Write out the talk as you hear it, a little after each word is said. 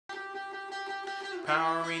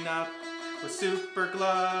Powering up with super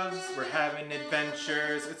gloves, we're having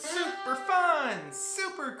adventures. It's super fun!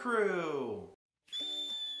 Super Krew!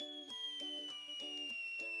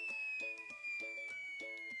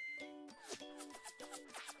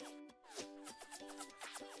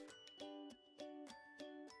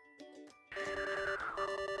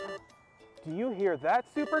 Do you hear that,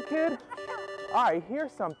 Super Kid? I hear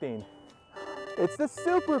something. It's the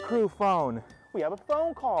Super Krew phone. We have a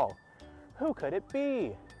phone call. Who could it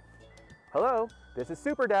be? Hello, this is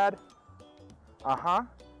Super Dad. Uh-huh.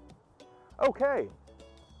 Okay,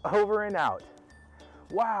 over and out.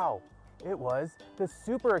 Wow, it was the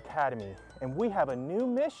Super Academy, and we have a new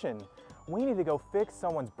mission. We need to go fix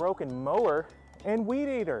someone's broken mower and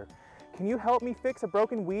Weedeater. Can you help me fix a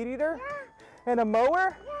broken Weedeater? And a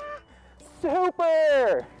mower?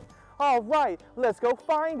 Super! All right, let's go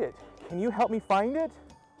find it. Can you help me find it?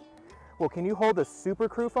 Well, can you hold the Super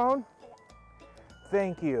Krew phone?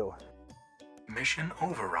 Thank you. Mission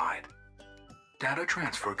override. Data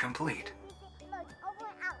transfer complete.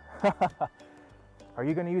 Are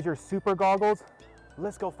you gonna use your super goggles?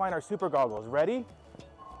 Let's go find our super goggles. Ready?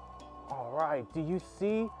 All right, do you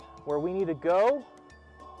see where we need to go?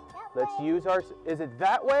 Let's use our, is it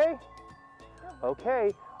that way?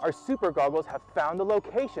 Okay, our super goggles have found the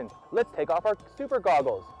location. Let's take off our super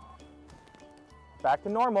goggles. Back to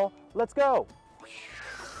normal, let's go.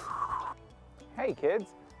 Hey kids,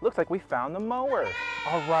 looks like we found the mower.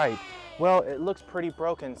 All right, well, it looks pretty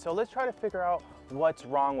broken, so let's try to figure out what's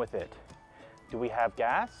wrong with it. Do we have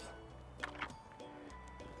gas?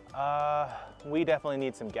 We definitely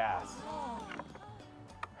need some gas.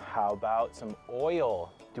 How about some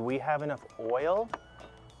oil? Do we have enough oil?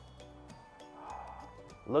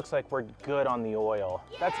 Looks like we're good on the oil.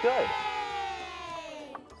 That's good.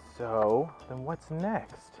 So, then what's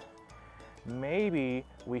next? Maybe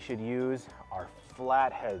we should use our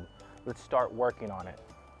flathead. Let's start working on it.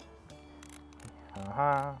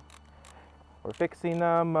 We're fixing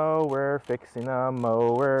the mower, fixing the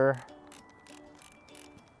mower.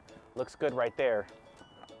 Looks good right there.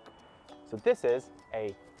 So this is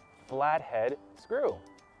a flathead screw.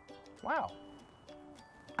 Wow.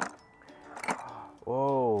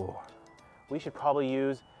 Oh, we should probably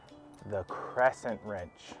use the crescent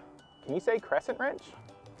wrench. Can you say crescent wrench?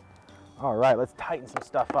 All right, let's tighten some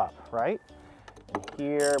stuff up, right? And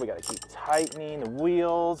here, we gotta keep tightening the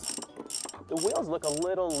wheels. The wheels look a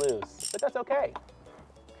little loose, but that's okay.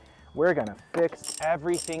 We're gonna fix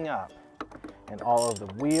everything up. And all of the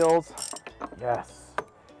wheels, yes.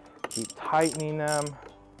 Keep tightening them.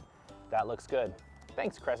 That looks good.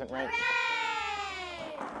 Thanks, crescent wrench.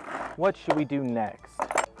 What should we do next?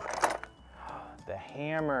 The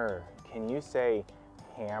hammer. Can you say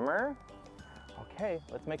hammer? Okay,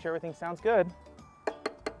 let's make sure everything sounds good.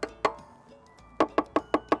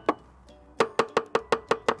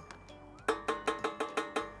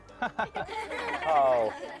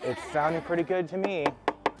 Oh, it's sounding pretty good to me.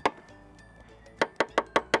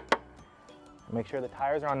 Make sure the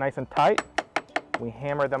tires are on nice and tight. We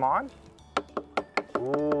hammer them on.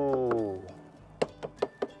 Ooh.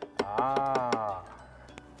 Ah.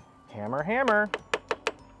 Hammer, hammer.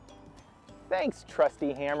 Thanks,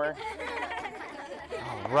 trusty hammer.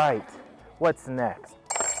 All right, what's next?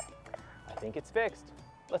 I think it's fixed.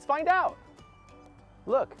 Let's find out.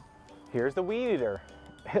 Look, here's the Weedeater.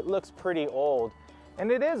 It looks pretty old,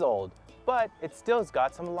 and it is old, but it still's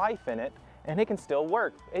got some life in it, and it can still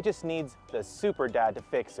work. It just needs the Super Dad to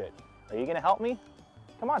fix it. Are you gonna help me?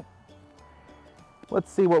 Come on.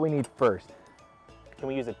 Let's see what we need first. Can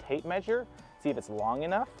we use a tape measure? See if it's long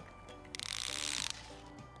enough?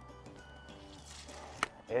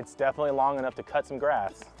 It's definitely long enough to cut some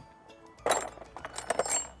grass.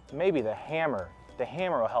 Maybe the hammer. The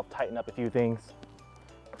hammer will help tighten up a few things.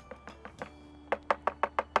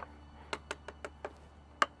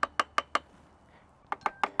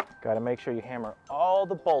 Got to make sure you hammer all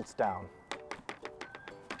the bolts down.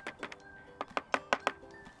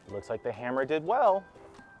 Looks like the hammer did well.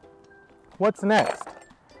 What's next?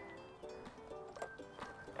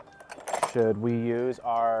 Should we use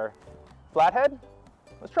our flathead?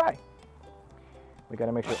 Let's try. We got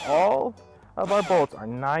to make sure all of our bolts are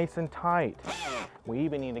nice and tight. We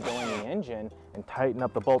even need to go in the engine and tighten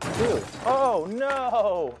up the bolts too. Oh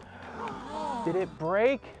no! Did it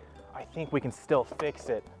break? I think we can still fix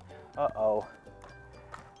it. Uh-oh.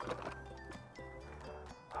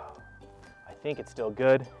 I think it's still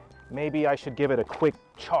good. Maybe I should give it a quick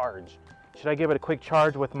charge. Should I give it a quick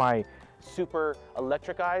charge with my super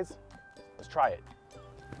electric eyes? Let's try it.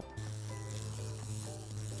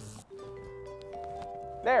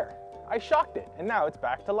 There, I shocked it, and now it's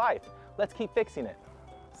back to life. let's keep fixing it.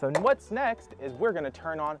 So what's next is we're gonna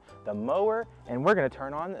turn on the mower and we're gonna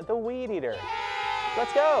turn on the Weedeater.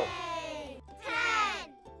 Let's go. 10,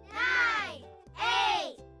 9,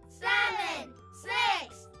 8, 7,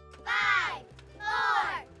 6, 5, 4,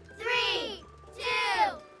 3, 2,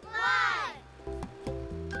 1.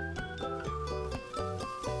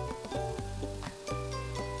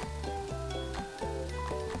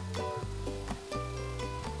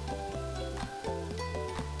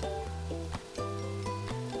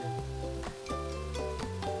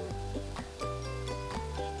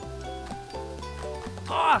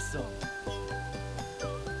 Awesome.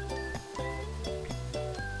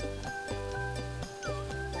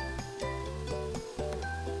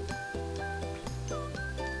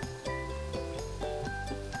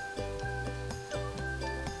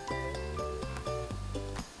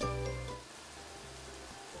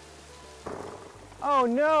 Oh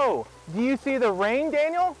no! Do you see the rain,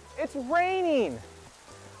 Daniel? It's raining!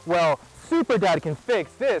 Well, Super Dad can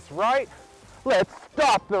fix this, right? Let's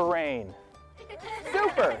stop the rain!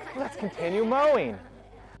 Super! Let's continue mowing!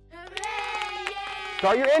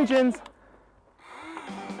 Start your engines!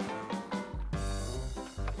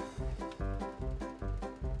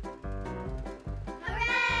 Hooray!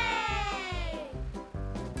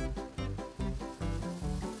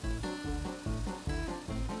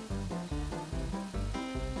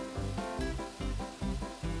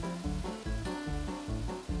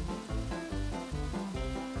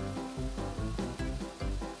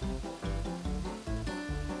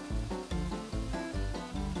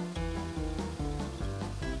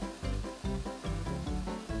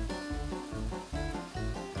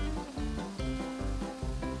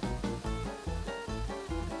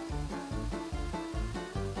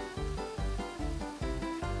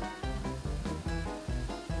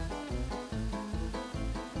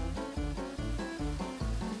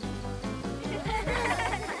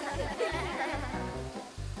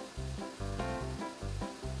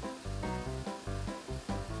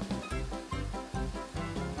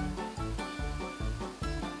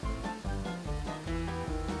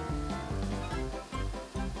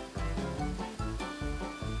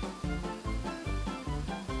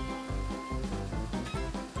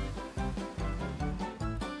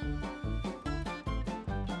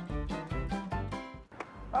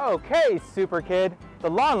 Okay, Super Kid, the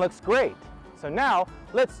lawn looks great. So now,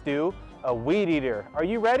 let's do a Weedeater. Are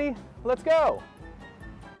you ready? Let's go.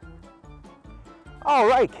 All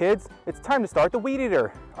right, kids, it's time to start the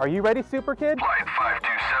Weedeater. Are you ready, Super Kid? Flight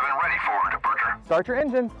 527 ready for departure. Start your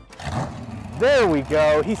engines. There we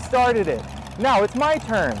go, he started it. Now it's my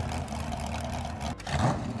turn.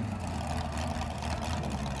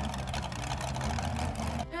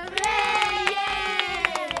 Hooray!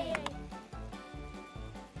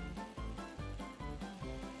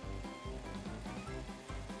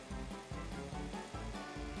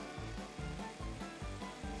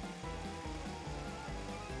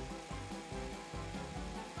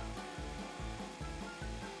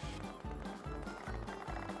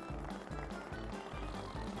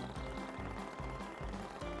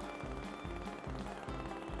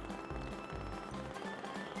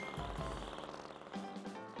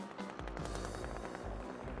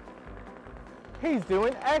 He's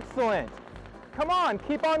doing excellent. Come on,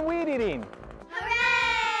 keep on weed eating.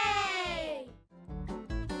 Hooray!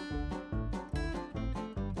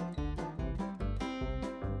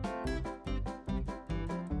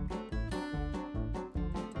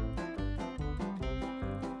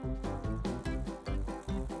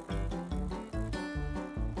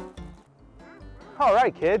 All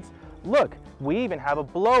right, kids, look, we even have a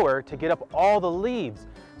blower to get up all the leaves.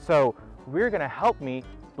 So we're gonna help me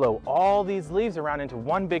blow all these leaves around into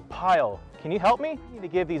one big pile. Can you help me? I need to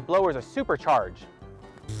give these blowers a supercharge.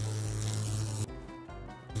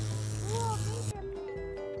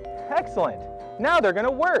 Excellent. Now they're gonna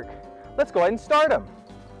work. Let's go ahead and start them.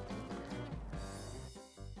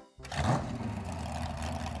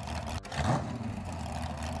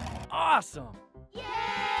 Awesome. Yay!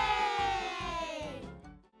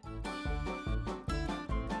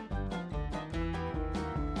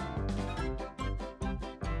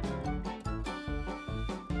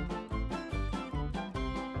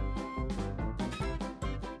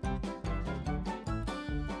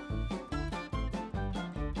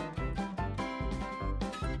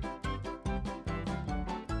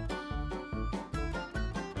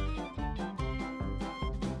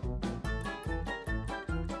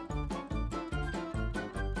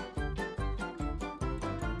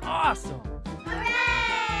 Awesome.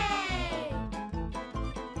 Hooray!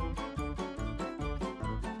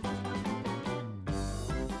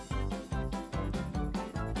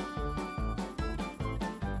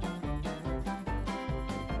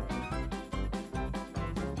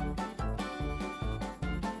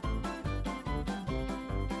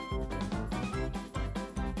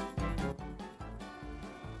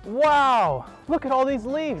 Wow, look at all these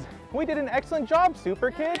leaves. We did an excellent job, Super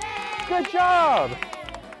Kid. Good job.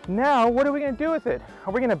 Now, what are we gonna do with it?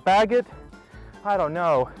 Are we gonna bag it? I don't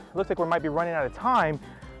know. It looks like we might be running out of time.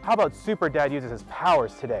 How about Super Dad uses his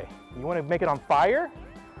powers today? You wanna make it on fire?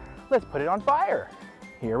 Let's put it on fire.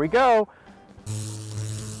 Here we go.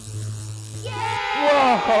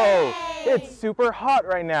 Whoa, it's super hot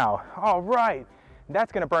right now. All right,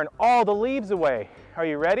 that's gonna burn all the leaves away. Are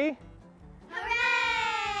you ready?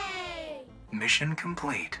 Hooray! Mission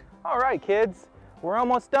complete. All right, kids, we're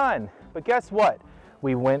almost done. But guess what?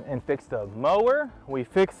 We went and fixed the mower, we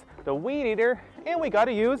fixed the weed eater, and we got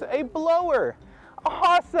to use a blower.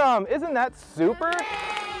 Awesome, isn't that super?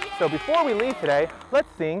 So before we leave today, let's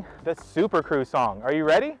sing the Super Krew song. Are you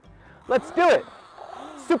ready? Let's do it.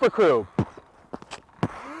 Super Krew.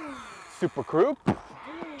 Super Krew.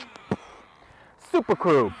 Super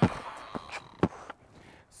Krew.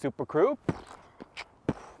 Super Krew.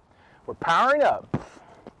 We're powering up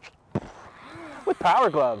with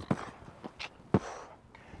power gloves.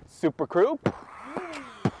 Super Krew.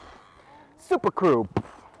 Super Krew.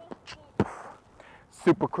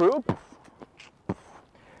 Super Krew.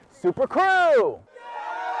 Super Krew.